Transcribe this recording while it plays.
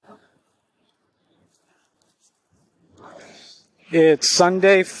It's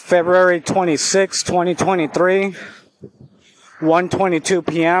Sunday, February 26, 2023, 1:22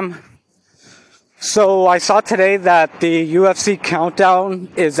 p.m. So I saw today that the UFC Countdown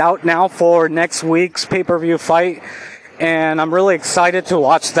is out now for next week's pay-per-view fight, and I'm really excited to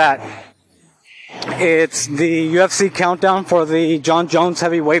watch that. It's the UFC Countdown for the Jon Jones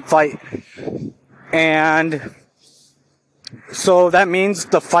heavyweight fight, and so that means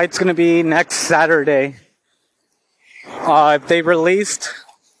the fight's going to be next Saturday. If they released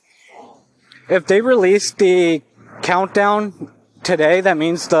the countdown today, that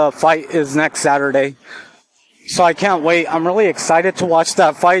means the fight is next Saturday. So I can't wait. I'm really excited to watch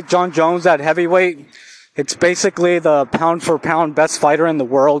that fight. Jon Jones at heavyweight. It's basically the pound for pound best fighter in the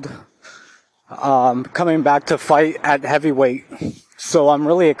world. Coming back to fight at heavyweight. So I'm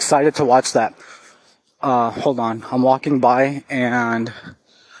really excited to watch that. Hold on. I'm walking by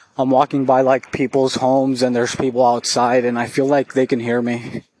like people's homes, and there's people outside, and I feel like they can hear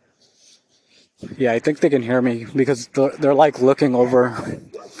me. Yeah, I think they can hear me because they're like looking over.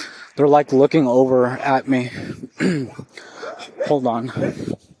 They're like looking over at me. Hold on.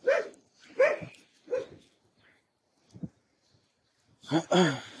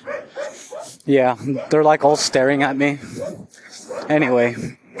 Yeah, they're like all staring at me.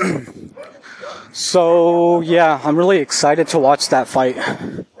 Anyway. So, yeah, I'm really excited to watch that fight.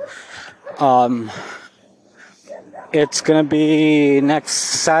 It's gonna be next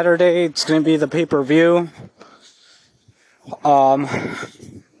Saturday. It's gonna be the pay-per-view.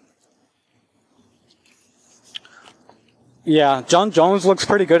 Yeah, Jon Jones looks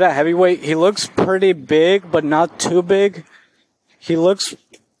pretty good at heavyweight. He looks pretty big, but not too big. He looks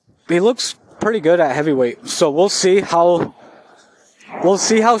pretty good at heavyweight. So we'll see how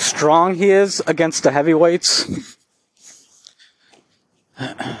strong he is against the heavyweights.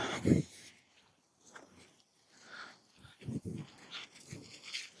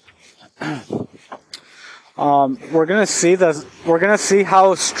 We're gonna see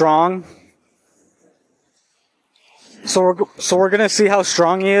how strong. So we're gonna see how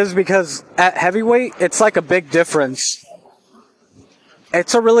strong he is, because at heavyweight it's like a big difference.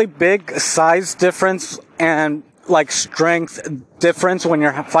 It's a really big size difference and like strength difference when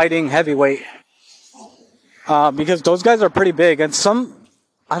you're fighting heavyweight. Because those guys are pretty big, and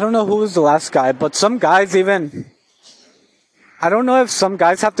I don't know who was the last guy, but some guys even. I don't know if some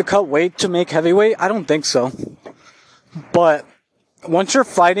guys have to cut weight to make heavyweight. I don't think so. But once you're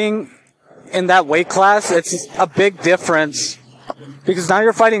fighting in that weight class, it's a big difference. Because now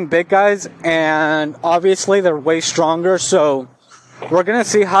you're fighting big guys, and obviously they're way stronger. So we're going to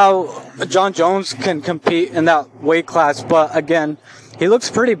see how Jon Jones can compete in that weight class. But again, he looks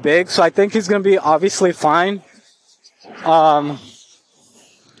pretty big, so I think he's going to be obviously fine. I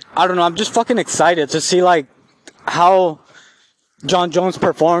don't know. I'm just fucking excited to see like how Jon Jones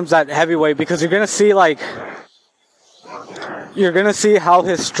performs at heavyweight, because you're gonna see how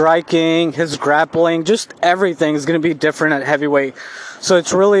his striking, his grappling, just everything is gonna be different at heavyweight. So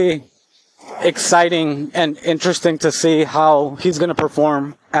it's really exciting and interesting to see how he's gonna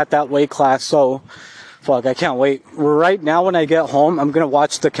perform at that weight class. So, fuck, I can't wait. Right now, when I get home, I'm gonna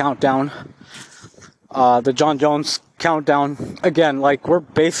watch the countdown, the Jon Jones countdown. Again, like, we're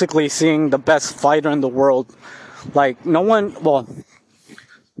basically seeing the best fighter in the world. Like, no one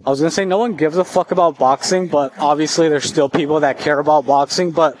gives a fuck about boxing, but obviously there's still people that care about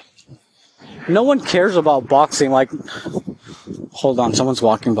boxing, but no one cares about boxing. Like, hold on, someone's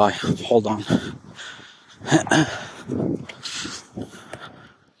walking by. Hold on.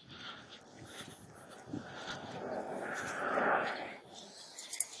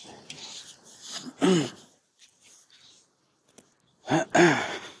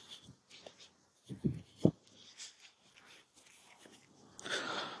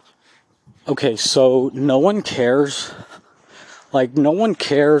 Okay, so no one cares. Like, no one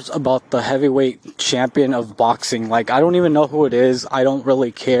cares about the heavyweight champion of boxing. Like, I don't even know who it is. I don't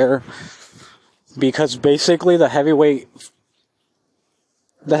really care. Because basically the heavyweight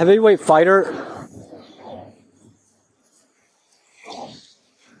fighter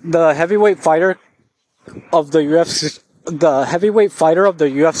of the UFC, the heavyweight fighter of the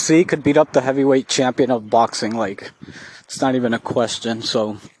UFC could beat up the heavyweight champion of boxing. Like, it's not even a question.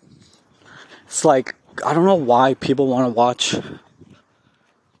 So it's like, I don't know why people want to watch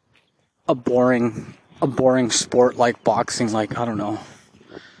a boring sport like boxing. Like, I don't know.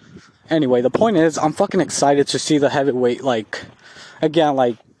 Anyway, the point is, I'm fucking excited to see the heavyweight. Like, again,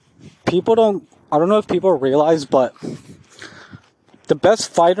 like, I don't know if people realize, but the best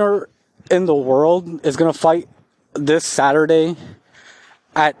fighter in the world is gonna fight this Saturday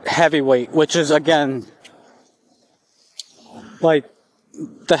at heavyweight, which is, again, Like,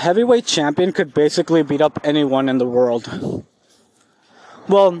 the heavyweight champion could basically beat up anyone in the world.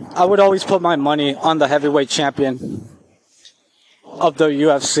 Well, I would always put my money on the heavyweight champion of the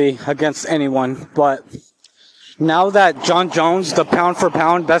UFC against anyone, but now that John Jones, the pound for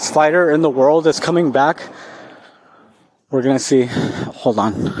pound best fighter in the world, is coming back, we're gonna see. Hold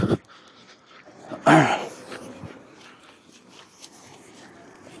on.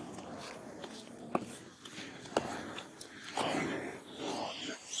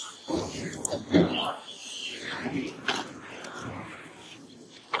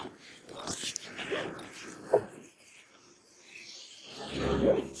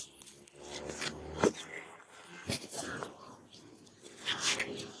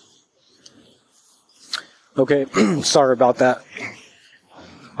 Okay, sorry about that.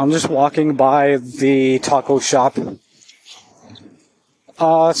 I'm just walking by the taco shop.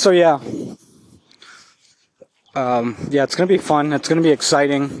 So yeah. Yeah, it's gonna be fun. It's gonna be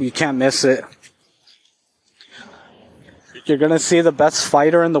exciting. You can't miss it. You're gonna see the best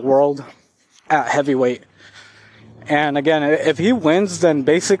fighter in the world at heavyweight. And again, if he wins, then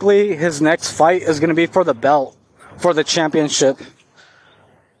basically his next fight is gonna be for the belt, for the championship.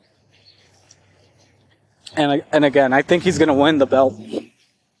 And again, I think he's gonna win the belt.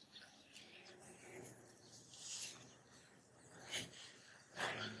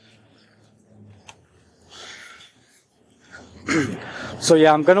 So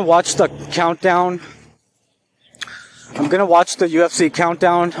yeah, I'm gonna watch the countdown. I'm gonna watch the UFC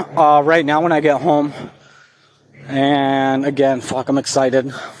countdown right now when I get home. And again, fuck, I'm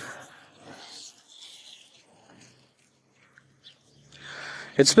excited.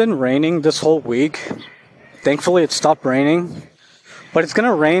 It's been raining this whole week. Thankfully, it stopped raining. But it's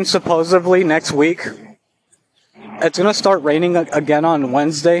gonna rain supposedly next week. It's gonna start raining again on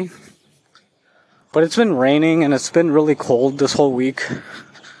Wednesday. But it's been raining and it's been really cold this whole week.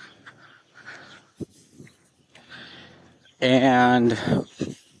 And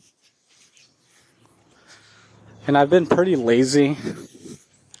I've been pretty lazy.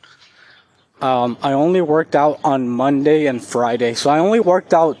 I only worked out on Monday and Friday. So I only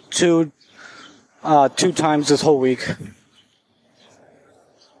worked out two times this whole week.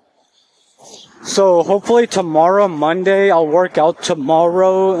 So hopefully tomorrow, Monday, I'll work out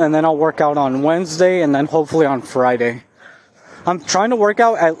tomorrow, and then I'll work out on Wednesday, and then hopefully on Friday. I'm trying to work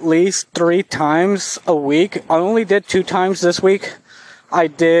out at least 3 times a week. I only did 2 times this week. I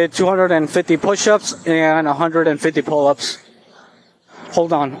did 250 push-ups and 150 pull-ups.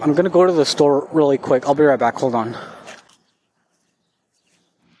 Hold on, I'm gonna go to the store really quick. I'll be right back, hold on.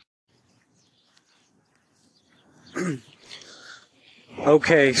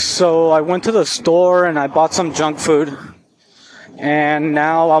 Okay, so I went to the store and I bought some junk food. And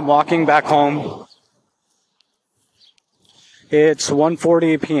now I'm walking back home. It's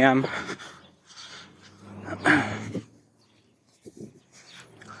 1:40 p.m.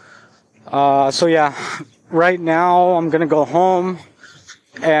 So yeah, right now I'm gonna go home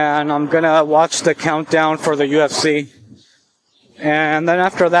and I'm gonna watch the countdown for the UFC. And then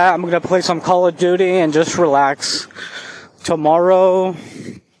after that, I'm gonna play some Call of Duty and just relax. Tomorrow,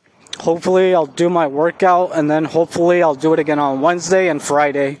 hopefully I'll do my workout, and then hopefully I'll do it again on Wednesday and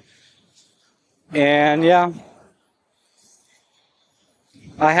Friday. And yeah,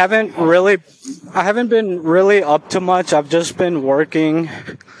 I haven't been really up to much. I've just been working,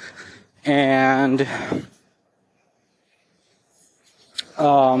 and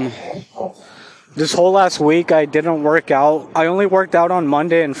this whole last week I didn't work out. I only worked out on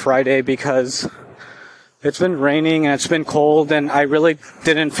Monday and Friday because it's been raining and it's been cold, and I really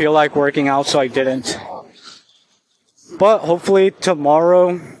didn't feel like working out, so I didn't. But hopefully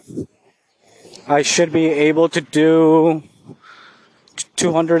tomorrow I should be able to do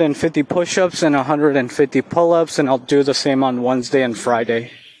 250 push-ups and 150 pull-ups, and I'll do the same on Wednesday and Friday.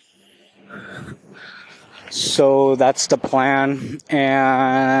 So that's the plan.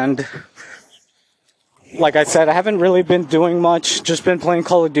 And like I said, I haven't really been doing much, just been playing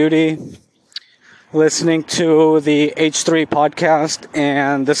Call of Duty, listening to the H3 podcast,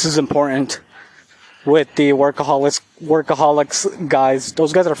 and This Is Important with the workaholics guys.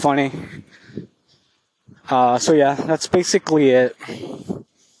 Those guys are funny. So yeah, that's basically it.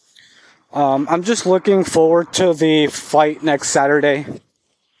 I'm just looking forward to the fight next Saturday.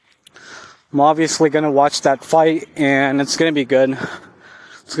 I'm obviously gonna watch that fight, and it's gonna be good.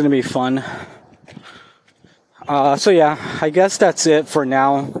 It's gonna be fun. So yeah, I guess that's it for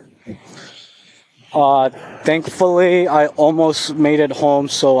now. Thankfully, I almost made it home,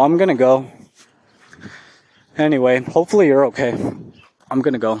 so I'm gonna go. Anyway, hopefully you're okay. I'm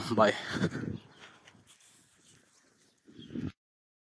gonna go. Bye.